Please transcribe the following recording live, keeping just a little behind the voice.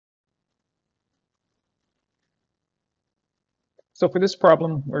So for this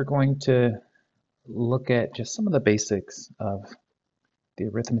problem, we're going to look at just some of the basics of the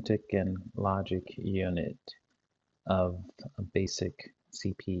arithmetic and logic unit of a basic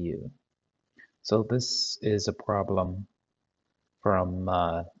CPU. So this is a problem from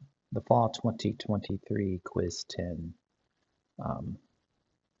the Fall 2023 Quiz 10.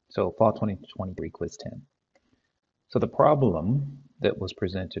 So Fall 2023 Quiz 10. So the problem that was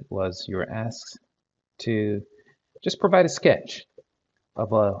presented was you were asked to just provide a sketch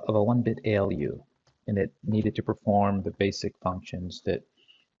of a 1-bit ALU, and it needed to perform the basic functions that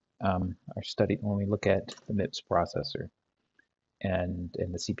are studied when we look at the MIPS processor and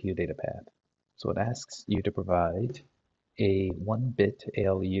the CPU data path. So it asks you to provide a 1-bit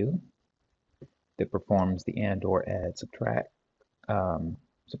ALU that performs the AND or add, subtract,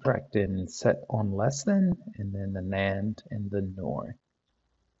 subtract and set on less than, and then the NAND and the NOR.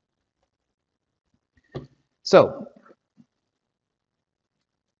 So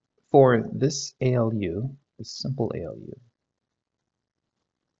for this ALU, this simple ALU,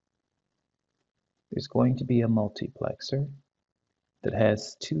 there's going to be a multiplexer that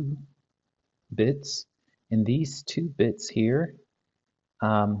has 2 bits, and these 2 bits here,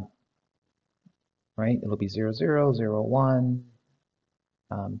 right, it'll be 0, 0, 0, 1,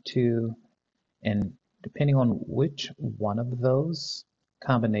 2, and depending on which one of those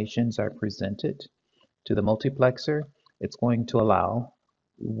combinations are presented to the multiplexer, it's going to allow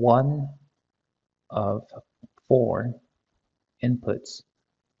one of 4 inputs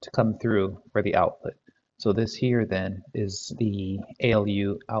to come through for the output. So this here then is the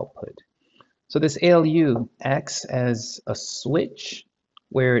ALU output. So this ALU acts as a switch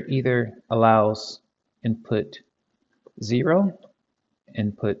where it either allows input 0,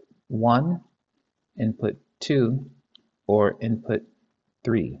 input 1, input 2, or input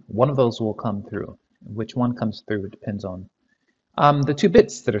 3. One of those will come through. Which one comes through depends on the 2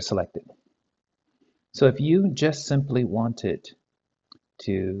 bits that are selected. So if you just simply wanted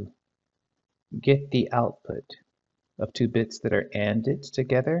to get the output of 2 bits that are ANDed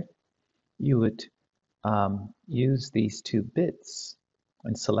together, you would use these 2 bits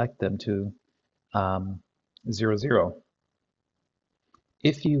and select them to 0, 0.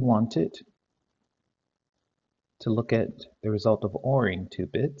 If you wanted to look at the result of ORing 2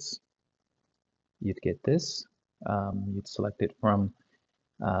 bits, you'd get this. You'd select it from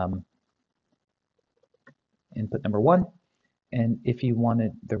input number 1. And if you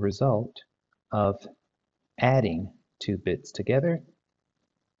wanted the result of adding 2 bits together,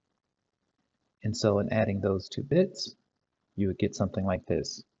 and so in adding those 2 bits, you would get something like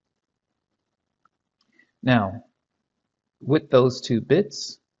this. Now, with those 2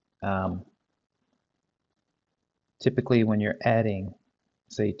 bits, typically when you're adding,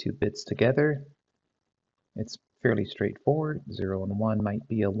 say, 2 bits together, it's fairly straightforward. 0 and 1 might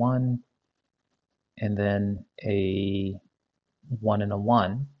be a 1, and then a 1 and a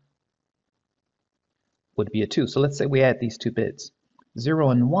 1 would be a 2. So let's say we add these 2 bits.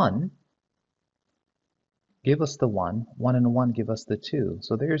 0 and 1 give us the 1, 1 and a 1 give us the 2.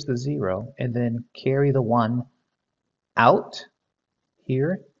 So there's the 0, and then carry the 1 out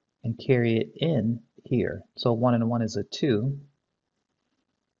here and carry it in here. So 1 and a 1 is a 2.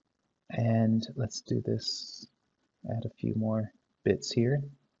 And let's do this, add a few more bits here.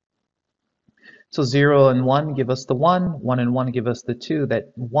 So 0 and 1 give us the 1, 1 and 1 give us the 2.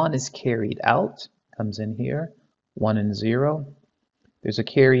 That 1 is carried out, comes in here, 1 and 0. There's a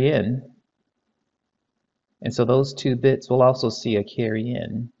carry in. And so those 2 bits will also see a carry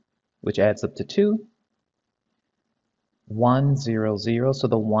in, which adds up to 2. 1, 0, 0. So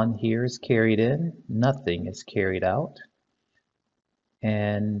the 1 here is carried in, nothing is carried out,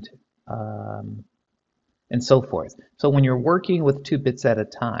 and so forth. So when you're working with 2 bits at a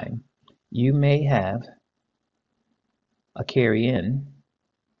time, you may have a carry in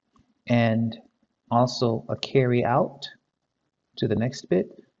and also a carry out to the next bit.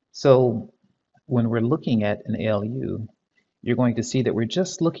 So when we're looking at an ALU, you're going to see that we're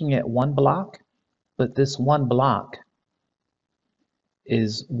just looking at one block, but this one block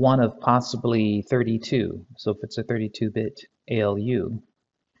is one of possibly 32. So if it's a 32-bit ALU,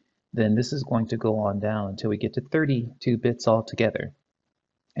 then this is going to go on down until we get to 32 bits altogether.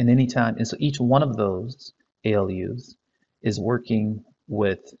 And anytime, and so each one of those ALUs is working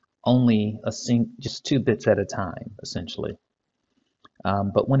with only just 2 bits at a time, essentially.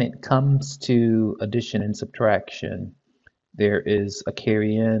 But when it comes to addition and subtraction, there is a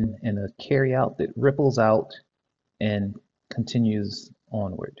carry in and a carry out that ripples out and continues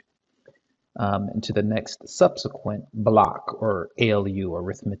onward into the next subsequent block or ALU,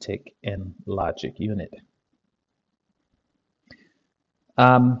 arithmetic and logic unit.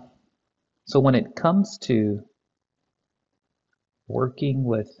 So when it comes to working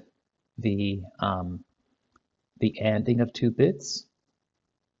with the ANDing of 2 bits,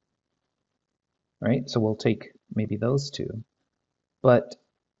 right? So we'll take maybe those two. But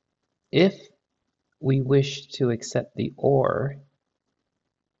if we wish to accept the OR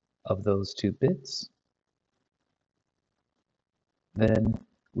of those 2 bits, then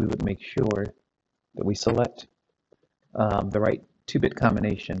we would make sure that we select the right 2-bit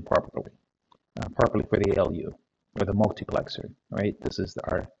combination properly for the ALU or the multiplexer, right? This is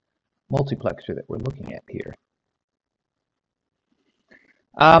our multiplexer that we're looking at here.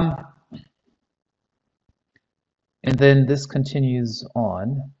 And then this continues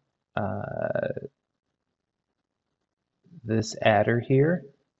on. This adder here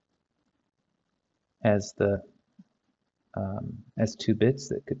has the has 2 bits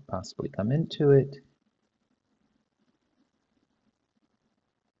that could possibly come into it.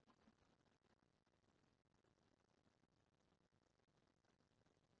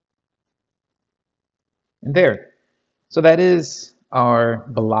 And there. So that is our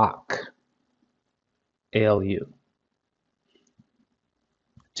block ALU.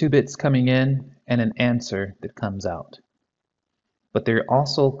 2 bits coming in and an answer that comes out. But there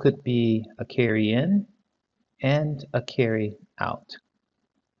also could be a carry in and a carry out.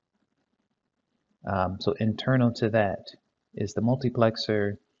 So internal to that is the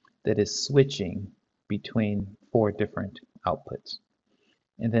multiplexer that is switching between 4 different outputs.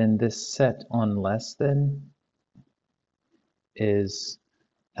 And then this set on less than is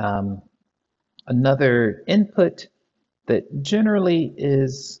another input that generally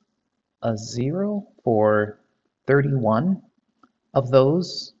is a 0 for 31 of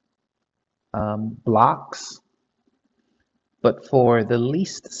those blocks. But for the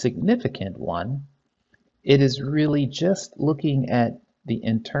least significant one, it is really just looking at the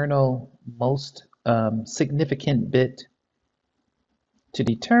internal most significant bit to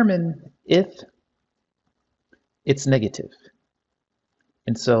determine if it's negative.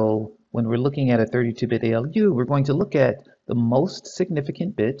 And so when we're looking at a 32-bit ALU, we're going to look at the most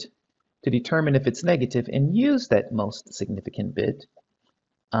significant bit to determine if it's negative and use that most significant bit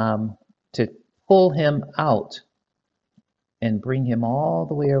to pull him out and bring him all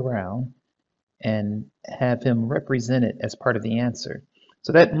the way around and have him represent it as part of the answer.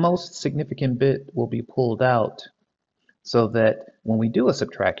 So that most significant bit will be pulled out so that when we do a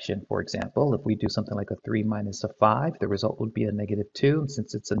subtraction, for example, if we do something like a 3 minus a 5, the result would be a -2. And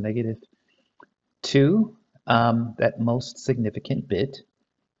since it's a -2, that most significant bit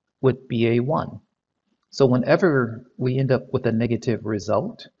would be a 1. So whenever we end up with a negative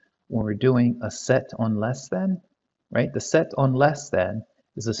result, when we're doing a set on less than, right? The set on less than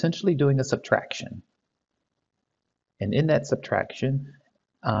is essentially doing a subtraction. And in that subtraction,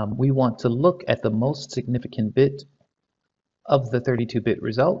 we want to look at the most significant bit of the 32-bit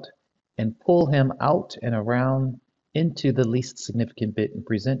result and pull him out and around into the least significant bit and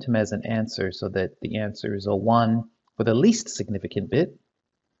present him as an answer so that the answer is a 1 for the least significant bit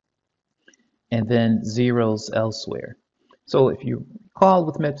and then zeros elsewhere. So if you recall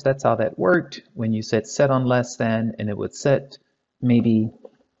with MIPS, that's how that worked. When you said set on less than, and it would set maybe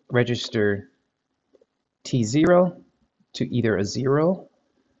register T0 to either a 0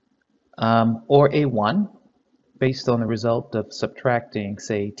 or a 1 based on the result of subtracting,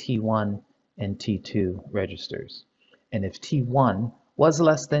 say, T1 and T2 registers. And if T1 was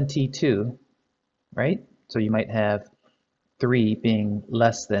less than T2, right? So you might have 3 being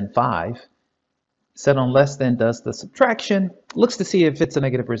less than 5. Set on less than does the subtraction, looks to see if it's a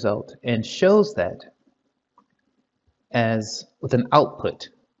negative result, and shows that as with an output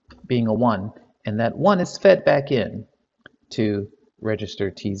being a 1, and that 1 is fed back in to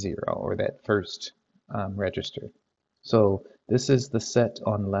register T0, or that first register. So this is the set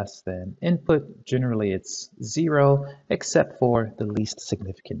on less than input. Generally it's 0, except for the least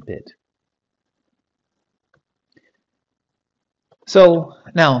significant bit. So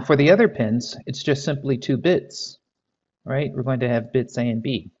now for the other pins, it's just simply 2 bits, right? We're going to have bits A and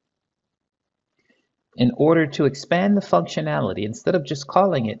B. In order to expand the functionality, instead of just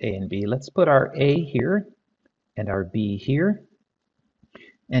calling it A and B, let's put our A here and our B here.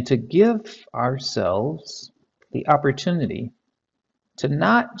 And to give ourselves the opportunity to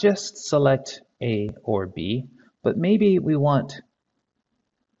not just select A or B, but maybe we want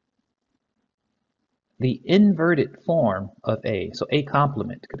the inverted form of A. So A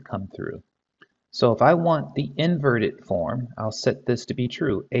complement could come through. So if I want the inverted form, I'll set this to be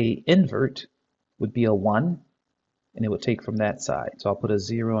true. A invert would be a 1, and it would take from that side. So I'll put a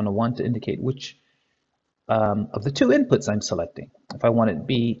 0 and a 1 to indicate which of the two inputs I'm selecting. If I wanted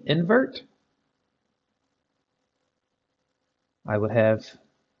B invert, I would have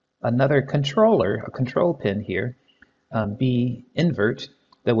another controller, a control pin here, B invert,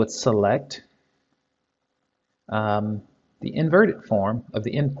 that would select the inverted form of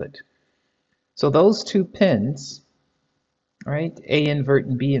the input. So those two pins, right, A invert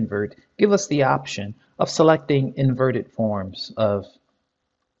and B invert, give us the option of selecting inverted forms of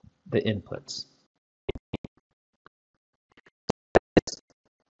the inputs.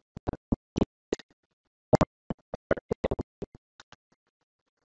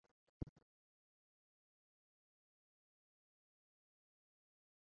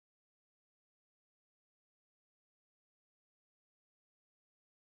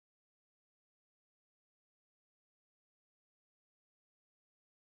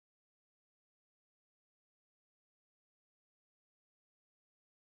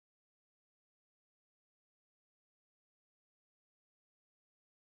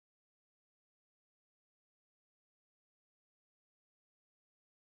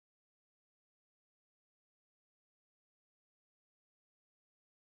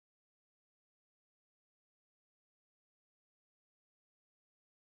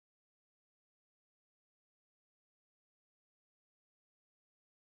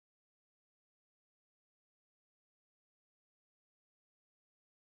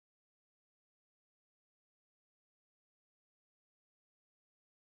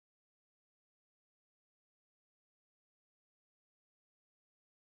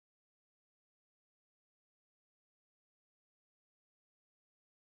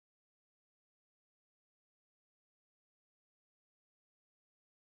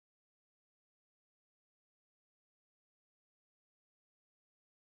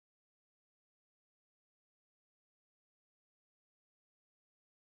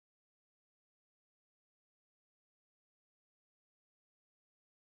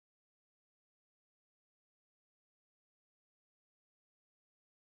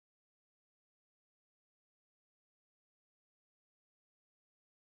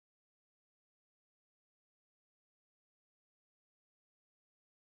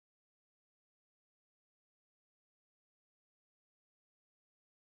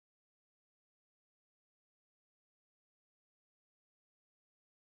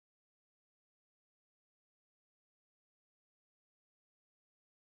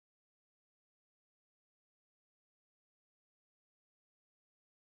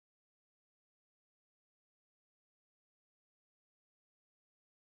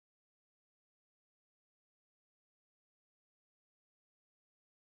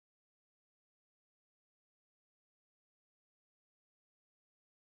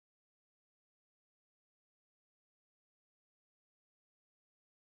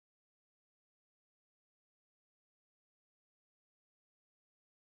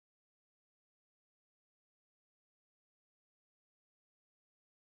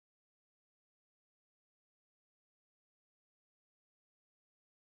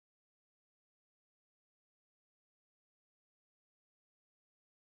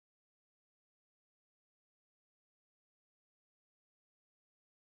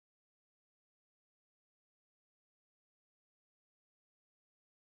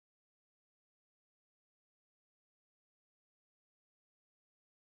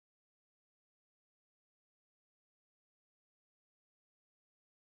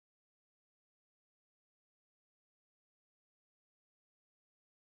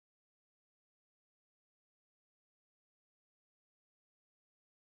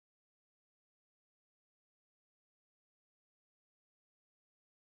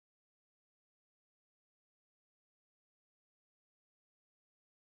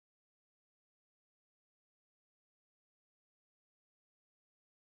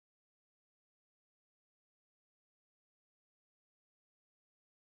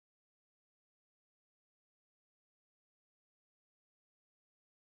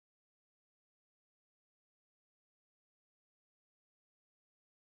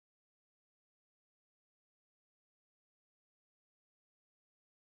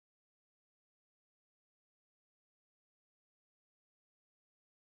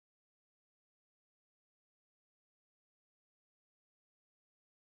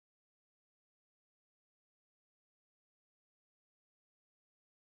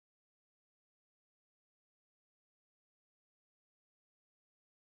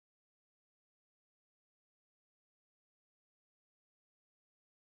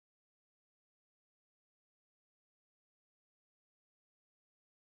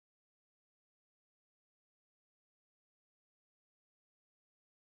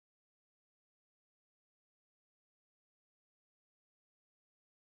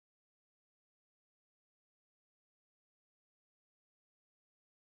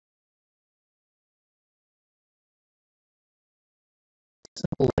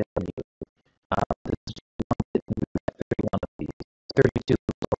 simple ALU.